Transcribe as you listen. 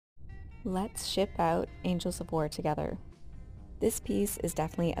Let's ship out Angels of War together. This piece is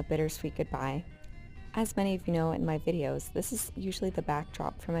definitely a bittersweet goodbye. As many of you know in my videos, this is usually the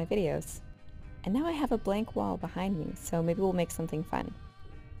backdrop for my videos. And now I have a blank wall behind me, so maybe we'll make something fun.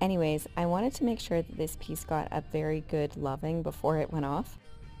 Anyways, I wanted to make sure that this piece got a very good loving before it went off.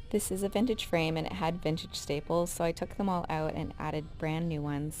 This is a vintage frame and it had vintage staples, so I took them all out and added brand new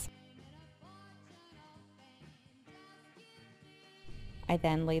ones. I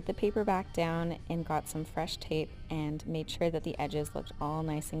then laid the paper back down and got some fresh tape and made sure that the edges looked all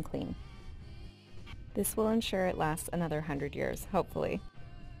nice and clean. This will ensure it lasts another 100 years, hopefully.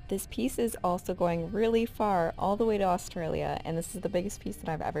 This piece is also going really far, all the way to Australia, and this is the biggest piece that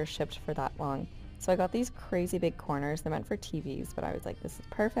I've ever shipped for that long. So I got these crazy big corners. They're meant for TVs, but I was like, this is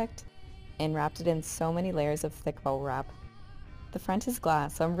perfect, and wrapped it in so many layers of thick bubble wrap. The front is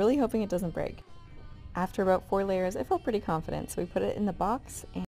glass, so I'm really hoping it doesn't break. After about 4 layers, I felt pretty confident, so we put it in the box and